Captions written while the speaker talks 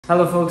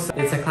Hello folks,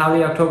 it's a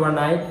cloudy October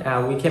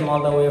night. We came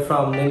all the way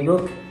from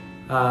Lynbrook,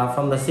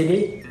 from the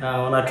city,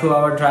 on a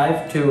 2-hour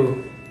drive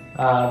to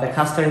the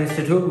Custer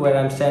Institute where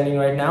I'm standing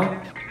right now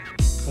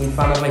in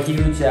front of a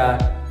huge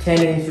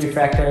 10-inch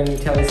refractory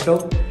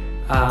telescope.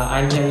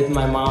 I'm here with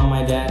my mom,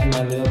 my dad, and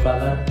my little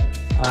brother.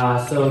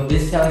 So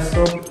this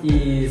telescope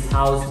is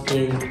housed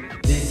in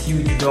this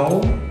huge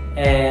dome,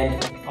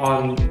 and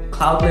on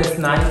cloudless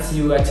nights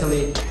you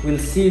actually will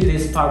see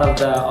this part of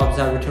the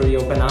observatory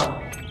open up,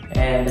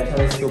 and the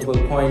telescope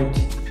will point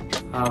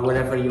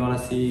wherever you want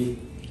to see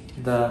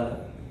the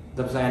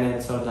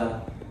planets or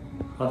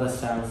the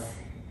stars.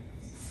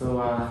 So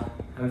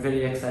I'm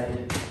very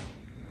excited.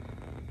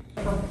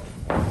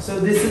 So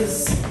this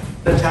is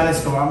the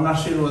telescope. I'm not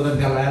sure whether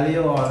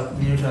Galileo or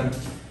Newton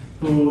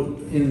who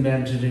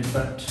invented it,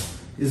 but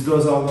this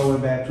goes all the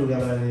way back to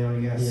Galileo,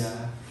 I guess.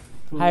 Yeah.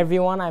 Hi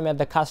everyone, I'm at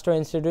the Custer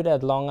Institute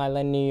at Long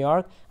Island, New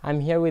York. I'm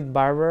here with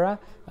Barbara,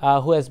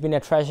 who has been a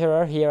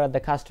treasurer here at the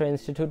Custer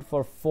Institute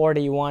for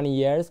 41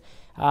 years.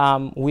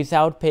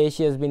 Without pay,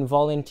 she has been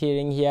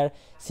volunteering here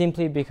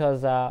simply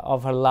because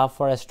of her love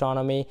for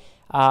astronomy,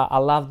 a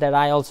love that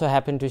I also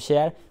happen to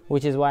share,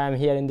 which is why I'm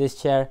here in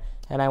this chair,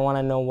 and I want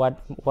to know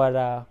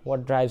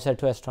what drives her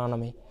to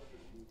astronomy.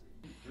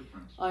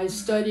 I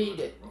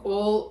studied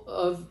all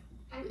of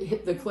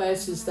the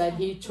classes that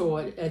he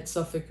taught at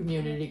Suffolk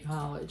Community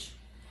College.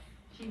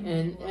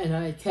 And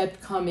I kept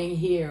coming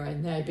here,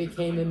 and I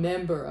became a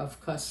member of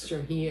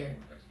Custer here.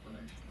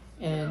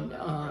 And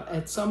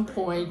at some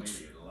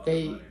point,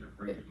 they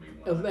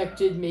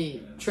elected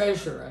me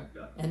treasurer,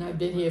 and I've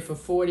been here for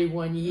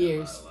 41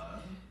 years.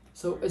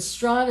 So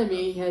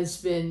astronomy has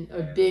been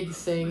a big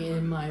thing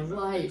in my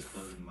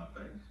life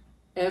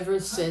ever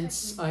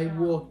since I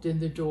walked in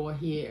the door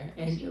here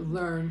and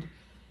learned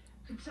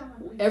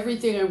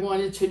everything I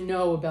wanted to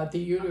know about the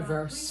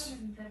universe.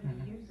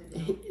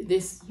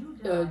 This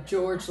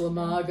George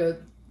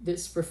Lamaga,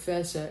 this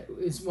professor,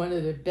 is one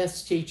of the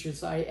best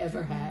teachers I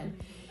ever had.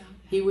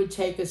 He would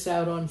take us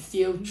out on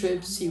field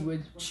trips. He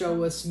would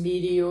show us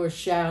meteor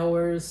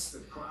showers.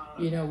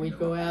 You know, we'd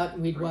go out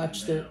and we'd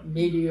watch the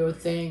meteor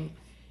thing.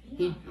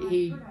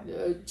 He'd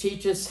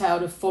teach us how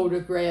to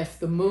photograph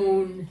the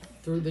moon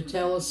through the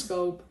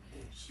telescope.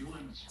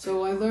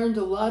 So I learned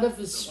a lot of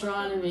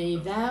astronomy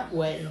that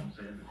way,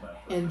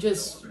 and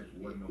just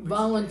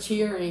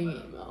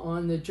volunteering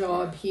on the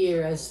job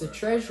here as the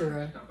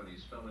treasurer,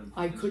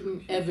 I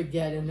couldn't ever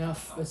get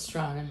enough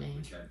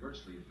astronomy.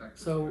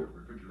 So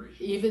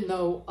even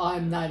though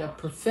I'm not a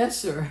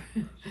professor,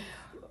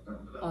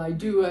 I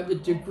do have a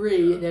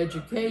degree in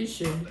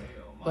education,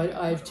 but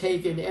I've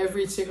taken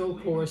every single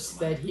course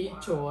that he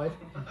taught,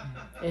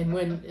 and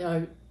when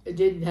I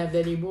didn't have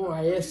any more,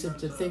 I asked him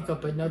to think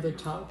up another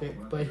topic,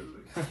 but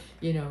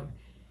you know,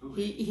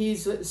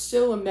 he's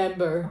still a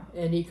member,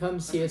 and he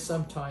comes here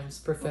sometimes,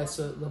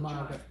 Professor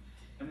Lamaga.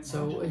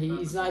 So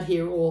he's not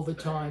here all the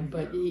time,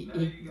 but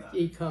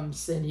he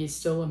comes, and he's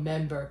still a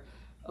member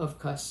of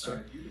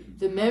Custer.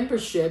 The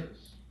membership,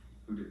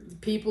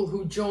 people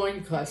who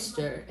join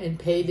Custer and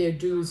pay their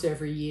dues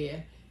every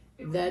year,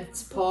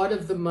 that's part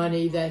of the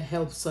money that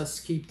helps us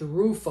keep the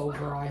roof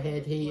over our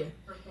head here.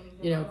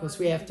 You know, because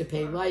we have to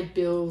pay light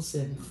bills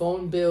and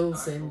phone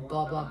bills and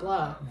blah, blah,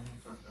 blah.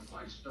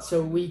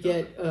 So we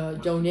get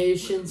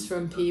donations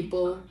from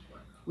people.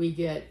 We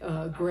get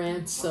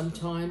grants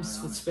sometimes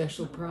for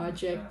special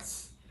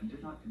projects.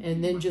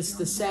 And then just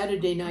the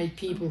Saturday night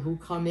people who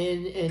come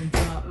in and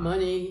drop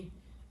money,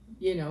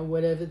 you know,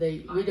 whatever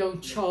we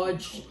don't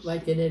charge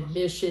like an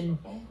admission.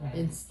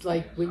 It's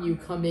like when you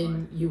come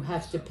in, you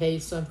have to pay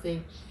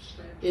something.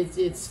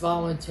 It's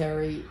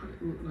voluntary.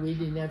 We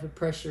didn't ever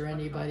pressure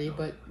anybody,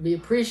 but we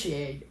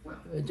appreciate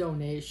a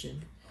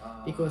donation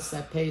because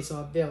that pays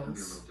our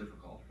bills.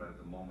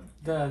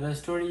 The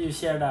story you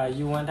shared,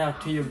 you went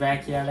out to your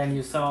backyard and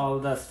you saw all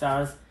the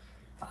stars.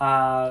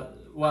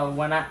 Well,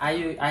 when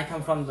I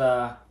come from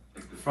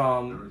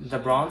the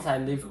Bronx, I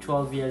lived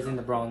 12 years in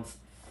the Bronx.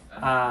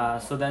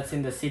 So that's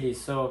in the city.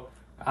 So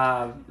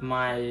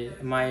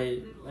my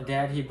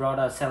dad, he brought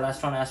a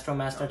Celestron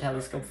Astromaster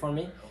telescope for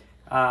me.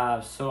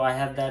 So I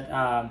had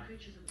that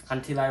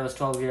until I was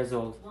 12 years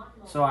old.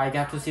 So I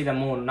got to see the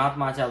moon, not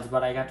much else,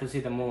 but I got to see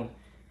the moon.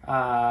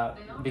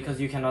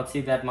 Because you cannot see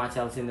that much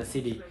else in the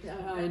city.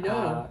 I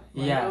know.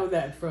 Yeah. I know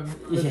that from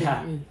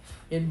living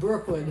in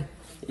Brooklyn.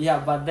 Yeah,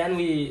 but then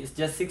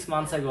just 6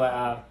 months ago,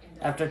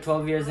 after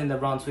 12 years in the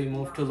Bronx, we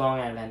moved to Long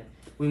Island.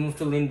 We moved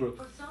to Lynbrook,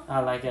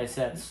 like I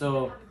said.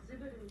 So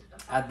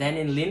then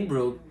in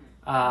Lynbrook,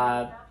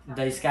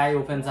 the sky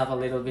opens up a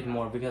little bit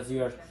more because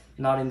you're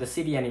not in the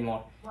city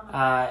anymore.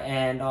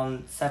 And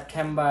on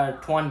September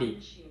 20,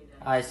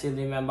 I still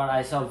remember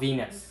I saw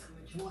Venus.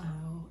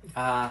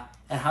 Wow.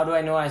 And how do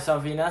I know I saw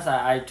Venus?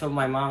 I told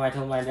my mom, I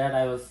told my dad.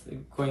 I was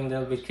going a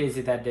little bit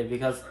crazy that day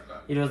because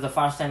it was the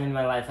first time in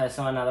my life I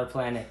saw another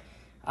planet.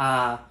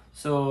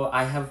 So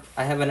I have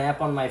an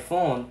app on my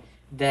phone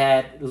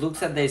that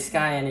looks at the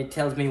sky and it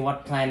tells me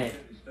what planet.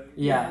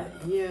 Yeah.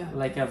 Yeah.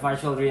 Like a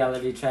virtual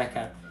reality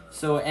tracker.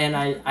 So, and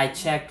I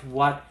checked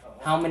what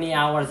how many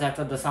hours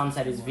after the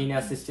sunset is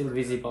Venus is still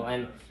visible,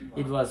 and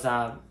it was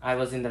I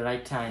was in the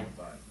right time.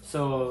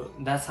 So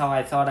that's how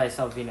I thought I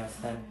saw Venus.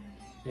 And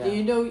yeah.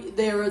 You know,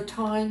 there are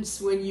times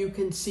when you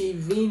can see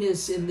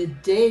Venus in the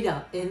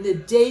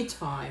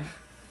daytime.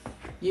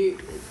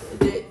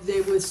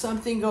 There was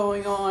something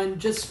going on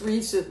just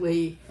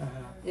recently,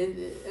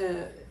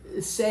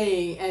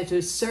 saying at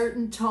a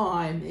certain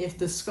time, if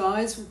the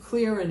skies were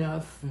clear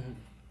enough,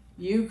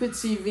 you could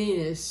see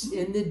Venus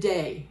in the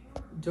day,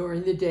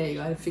 during the day.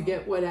 I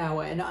forget what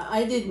hour, and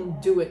I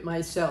didn't do it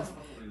myself,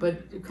 but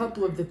a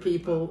couple of the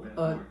people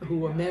who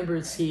were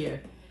members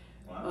here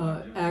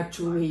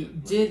actually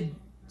did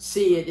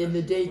see it in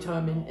the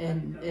daytime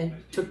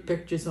and took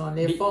pictures on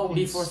their phones.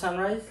 Before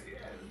sunrise?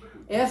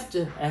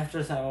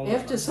 After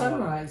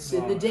sunrise,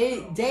 in the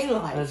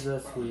daylight.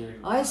 That's weird.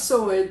 I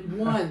saw it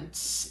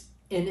once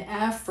in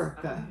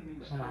Africa.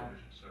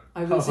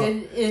 I was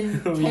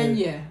in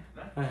Kenya,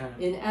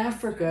 in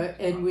Africa,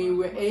 and we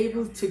were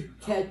able to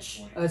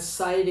catch a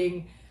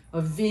sighting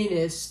of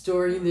Venus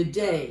during the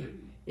day.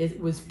 It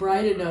was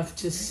bright enough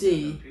to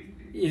see.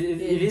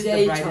 It is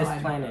the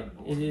brightest planet.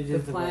 It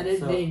is the planet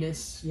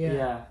Venus.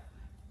 Yeah.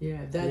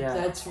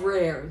 That's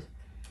rare.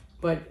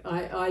 But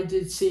I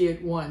did see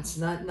it once,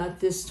 not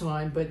this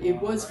time, but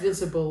it was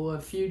visible a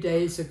few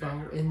days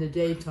ago in the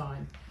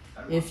daytime,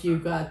 if you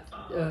got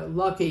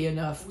lucky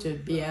enough to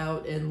be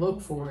out and look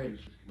for it.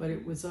 But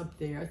it was up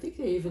there. I think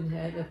they even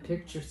had a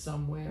picture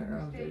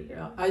somewhere of it.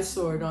 I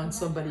saw it on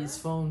somebody's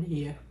phone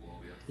here.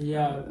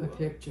 Yeah. A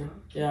picture.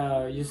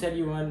 Yeah, you said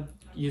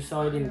you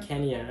saw it in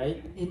Kenya,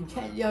 right? In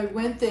Kenya, I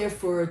went there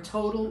for a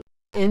total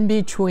in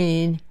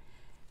between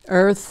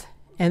Earth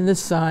and the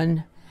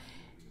sun,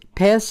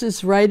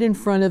 passes right in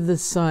front of the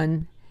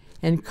sun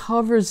and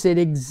covers it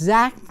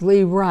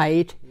exactly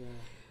right,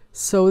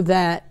 so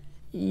that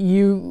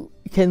you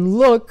can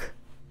look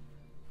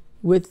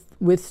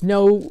with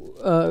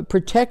no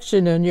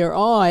protection on your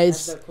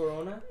eyes. At the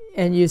corona?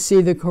 And you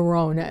see the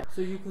corona.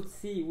 So you could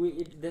see,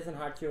 it doesn't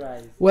hurt your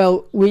eyes.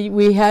 Well,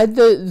 we had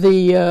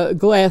the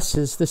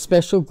glasses, the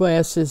special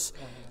glasses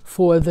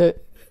for the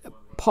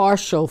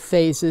partial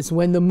phases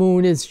when the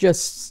moon is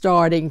just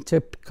starting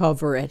to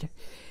cover it.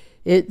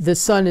 The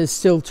sun is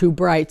still too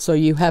bright, so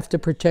you have to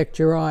protect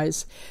your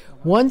eyes.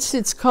 Once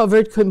it's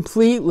covered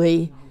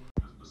completely,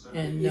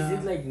 and is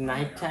it like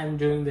nighttime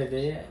during the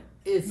day?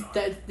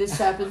 This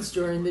happens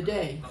during the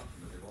day.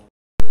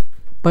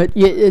 But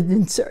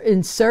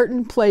in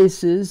certain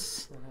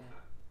places,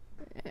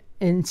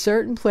 at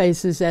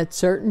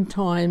certain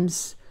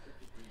times,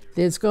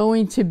 there's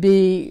going to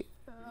be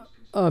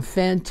a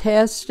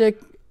fantastic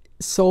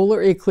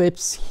solar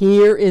eclipse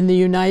here in the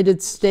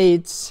United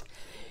States.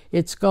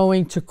 It's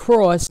going to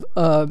cross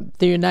the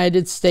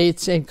United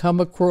States and come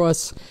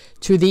across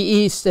to the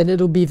east, and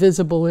it'll be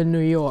visible in New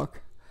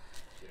York,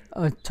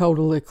 a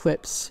total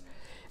eclipse.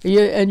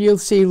 And you'll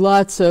see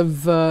lots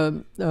of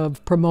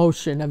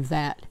promotion of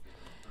that.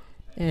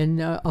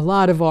 And a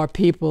lot of our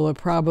people are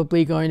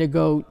probably going to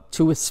go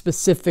to a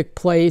specific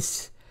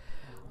place.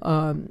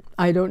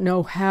 I don't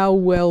know how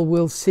well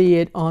we'll see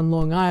it on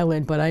Long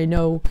Island, but I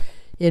know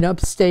in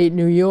upstate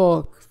New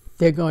York,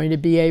 they're going to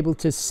be able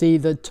to see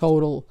the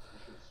total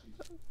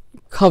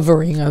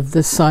covering of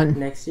the sun.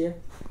 Next year?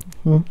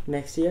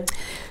 Next year?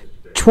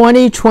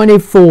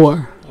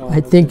 2024,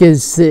 I think,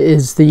 is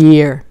the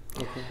year.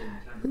 Okay.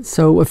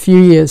 So a few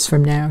years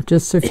from now,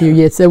 just a few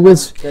years. There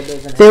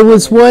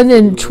was one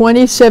in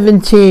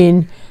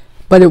 2017,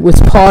 but it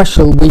was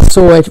partial. We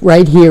saw it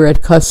right here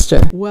at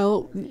Custer.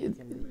 Well,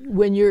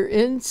 when you're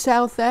in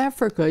South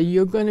Africa,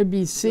 you're going to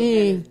be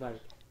seeing...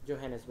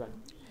 Johannesburg.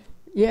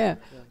 Yeah,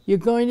 you're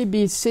going to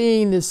be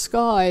seeing the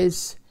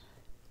skies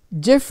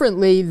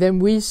differently than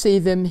we see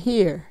them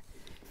here.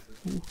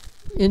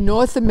 In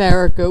North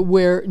America,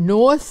 we're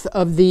north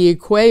of the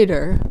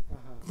equator,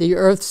 the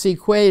Earth's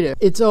equator.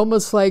 It's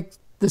almost like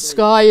the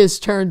sky is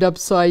turned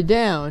upside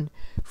down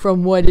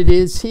from what it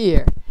is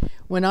here.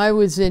 When I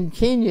was in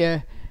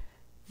Kenya,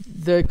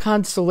 the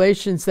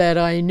constellations that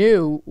I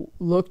knew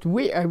looked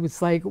weird. I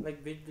was like,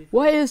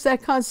 why is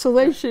that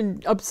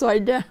constellation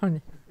upside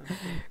down?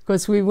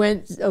 Because we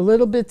went a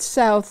little bit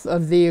south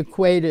of the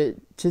equator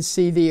to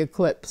see the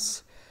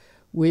eclipse.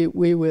 We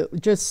were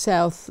just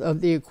south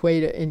of the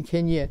equator in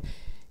Kenya,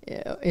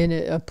 in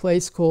a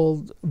place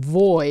called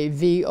Voi,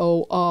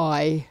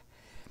 V-O-I,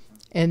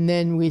 and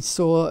then we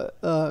saw.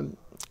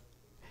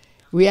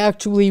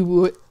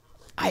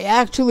 I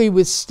actually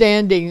was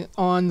standing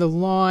on the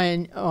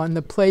line, on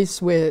the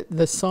place where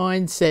the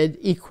sign said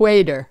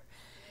equator.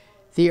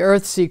 The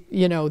Earth's,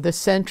 the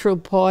central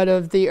part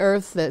of the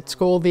Earth that's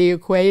called the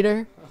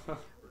equator.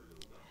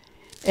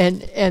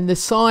 And the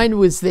sign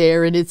was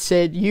there, and it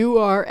said, "You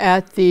are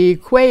at the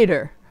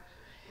equator."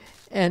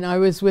 And I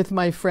was with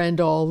my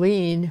friend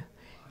Arlene,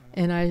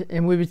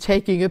 and we were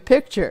taking a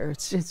picture.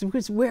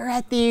 We're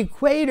at the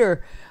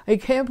equator. I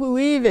can't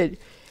believe it.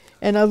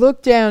 And I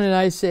looked down and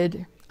I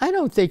said, "I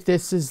don't think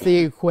this is the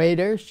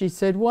equator." She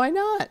said, "Why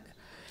not?"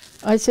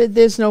 I said,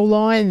 "There's no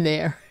line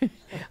there."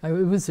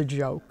 It was a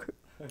joke.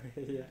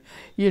 Yeah.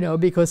 You know,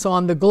 because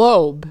on the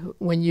globe,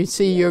 when you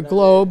see your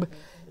globe,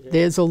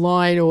 there's a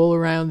line all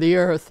around the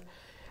earth.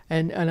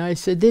 And I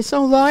said, there's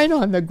no line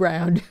on the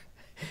ground.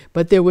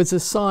 But there was a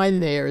sign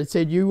there. It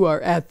said, you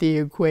are at the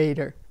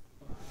equator.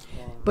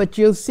 But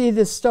you'll see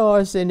the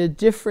stars in a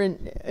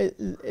different,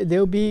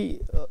 they'll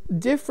be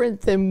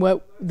different than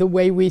the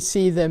way we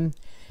see them.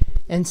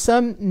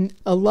 And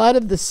a lot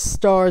of the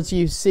stars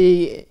you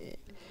see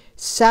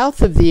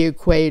south of the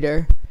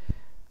equator,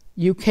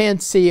 you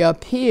can't see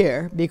up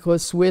here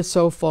because we're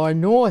so far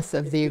north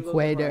of the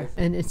equator.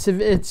 And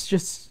it's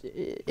just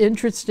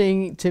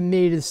interesting to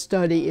me to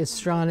study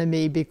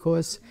astronomy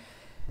because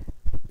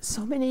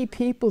so many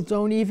people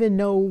don't even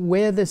know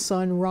where the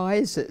sun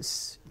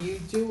rises. You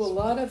do a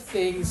lot of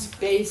things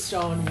based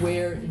on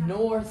where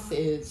north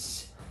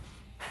is.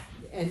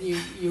 And you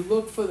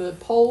look for the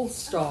pole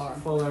star.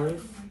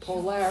 Polaris.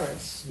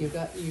 Polaris. You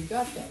got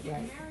that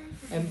right.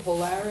 And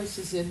Polaris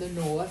is in the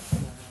north.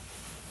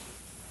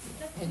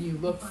 And you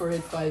look for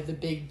it by the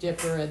Big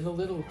Dipper and the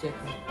Little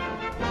Dipper.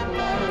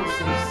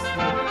 Polaris is